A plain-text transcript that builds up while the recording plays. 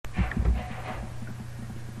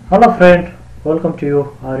Hello friend, welcome to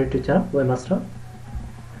our YouTube channel Webmaster.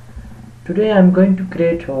 Today I am going to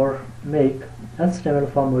create or make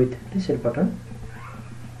HTML form with reset button.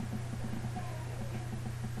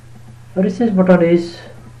 The reset button is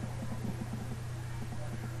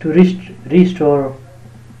to restore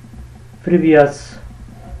previous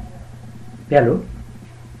value.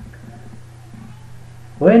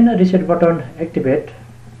 When a reset button activate,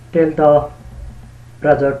 tell the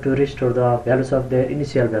browser to restore the values of their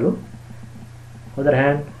initial value. On the other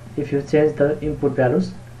hand, if you change the input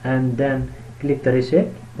values and then click the reset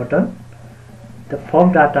button, the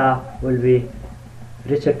form data will be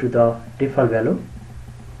reset to the default value.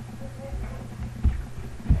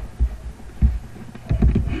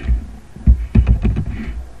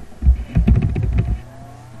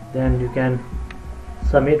 Then you can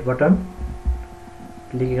submit button,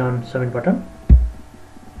 clicking on submit button.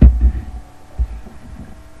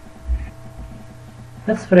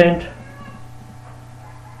 Next friend,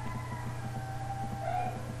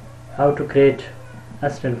 how to create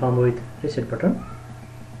HTML form with reset button.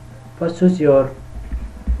 First choose your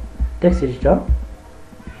text editor,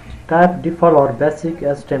 type default or basic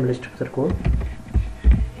HTML structure code.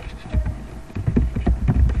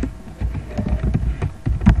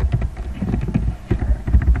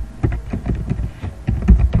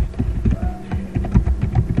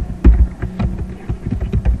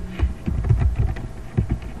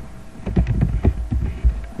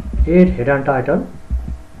 Add header and title.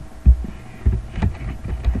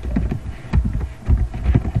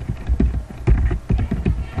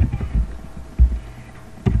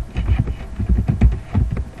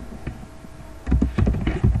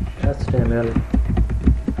 HTML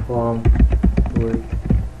form with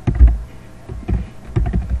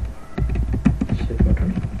reset button.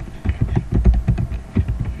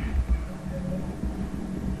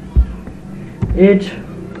 Add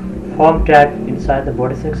form tag inside the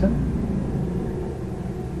body section.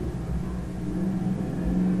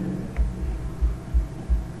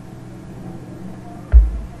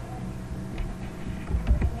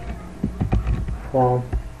 Form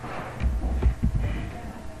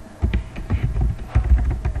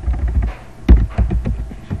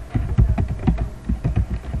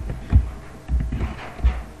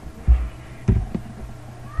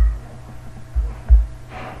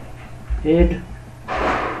add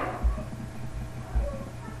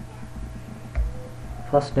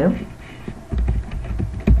first name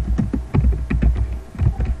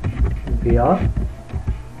br,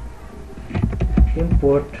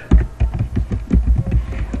 import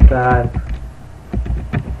type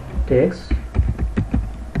text,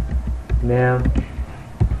 name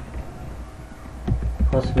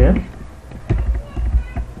first name,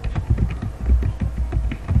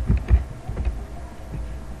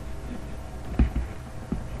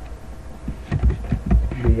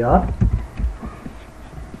 br,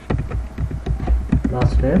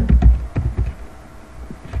 last name,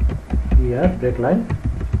 here break line,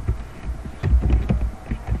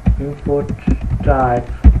 import type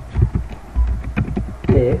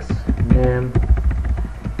text, name,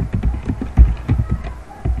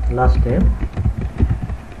 last name,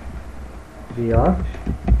 br,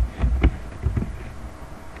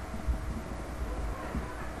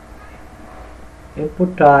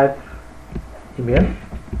 input type email,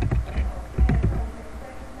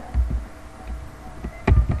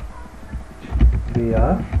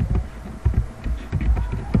 br,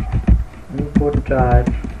 input type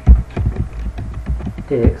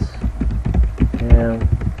text and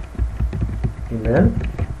email,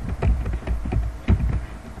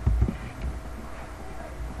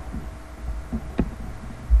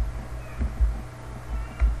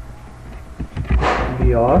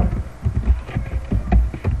 br,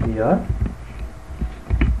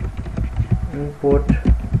 input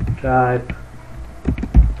type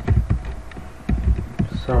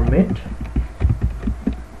submit,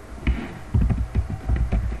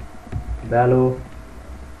 value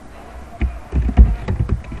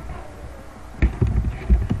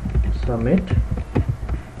submit,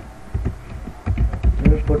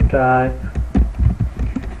 input type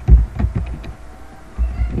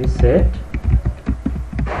reset,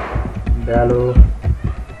 value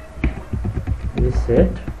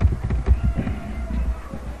reset.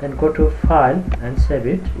 Then go to file and save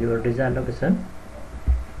it your desired location.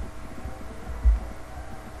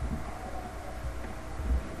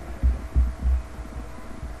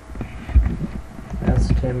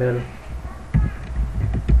 HTML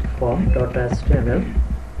form.html,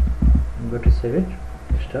 I'm going to save it,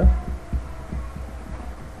 stuff.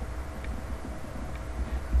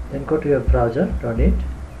 Then go to your browser, run it.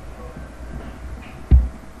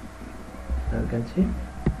 Now you can see.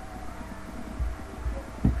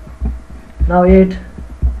 Now add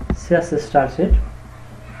CSS style sheet.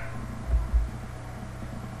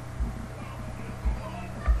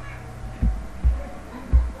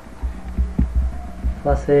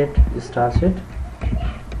 First add style sheet,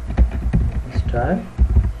 style,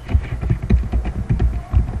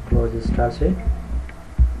 close the style sheet,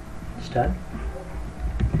 style,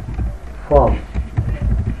 form,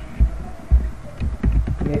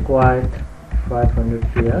 make white 500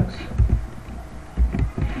 px,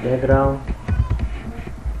 background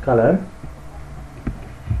color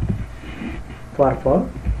purple,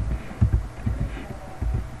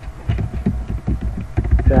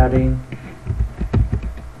 padding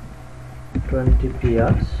 20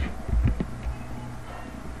 px,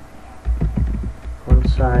 font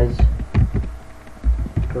size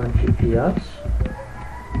 20 px,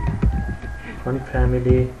 font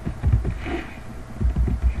family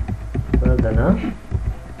Vardhana,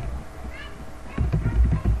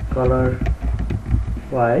 color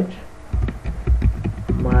white,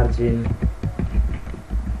 margin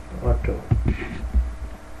auto.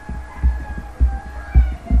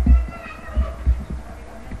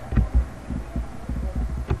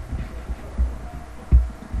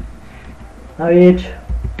 Now it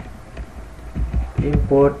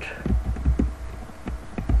input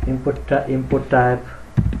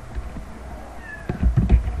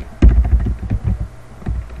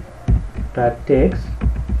type text,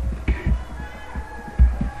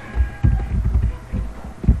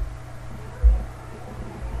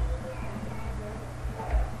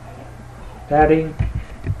 padding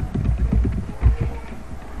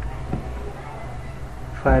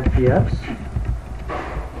 5 px,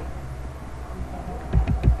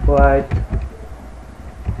 white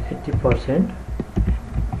 80%,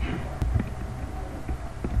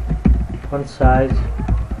 font size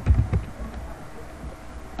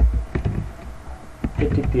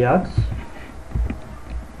 80 px,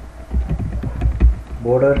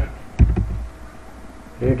 border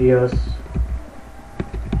radius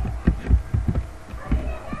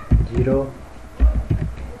 0,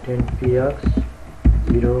 10 px,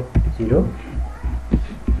 0, 0.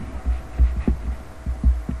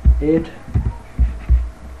 Add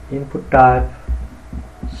input type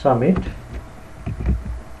submit,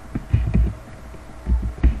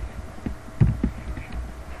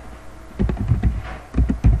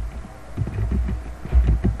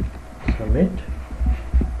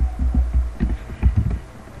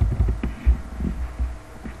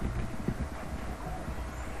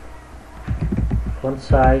 font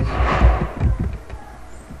size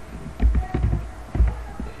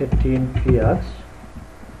 18 px,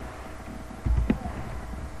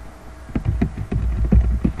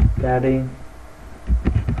 padding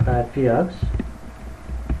 5 px,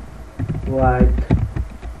 width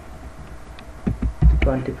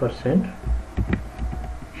 20%,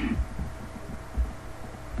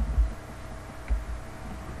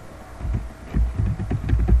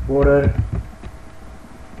 border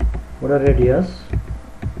radius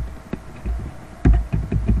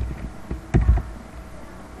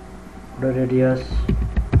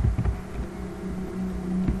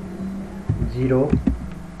 0,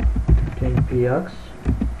 10 px,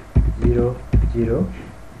 0, 0,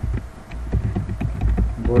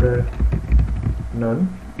 border none.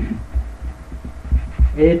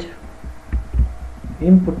 Add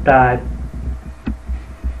input type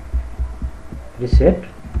reset,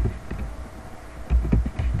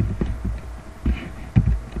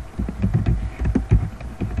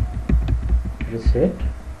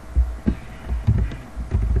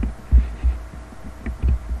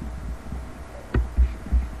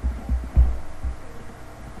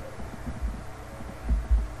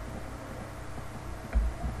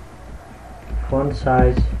 font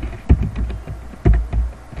size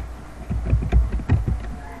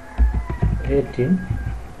 18,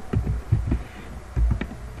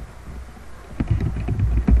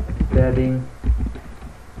 padding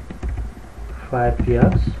 5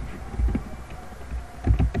 px,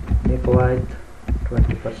 make width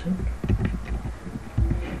 20%,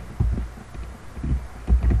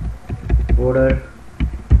 border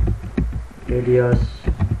radius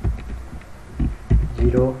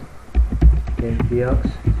 0, 10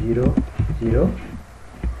 px, 0, 0,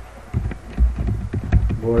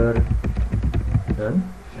 border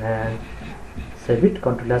none, and save it.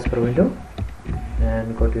 Ctrl S for window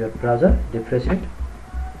and go to your browser, refresh it,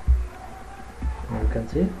 and you can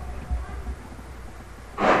see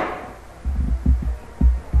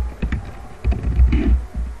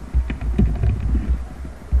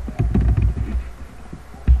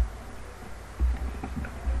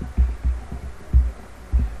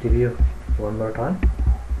review one more time.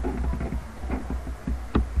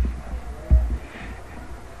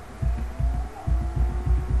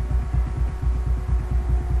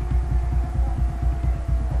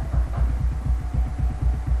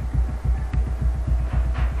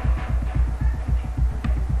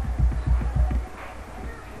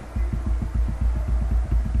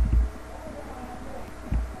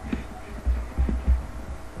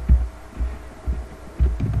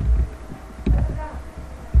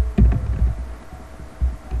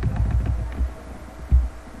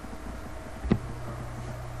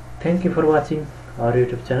 Thank you for watching our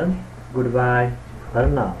YouTube channel. Goodbye for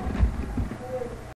now.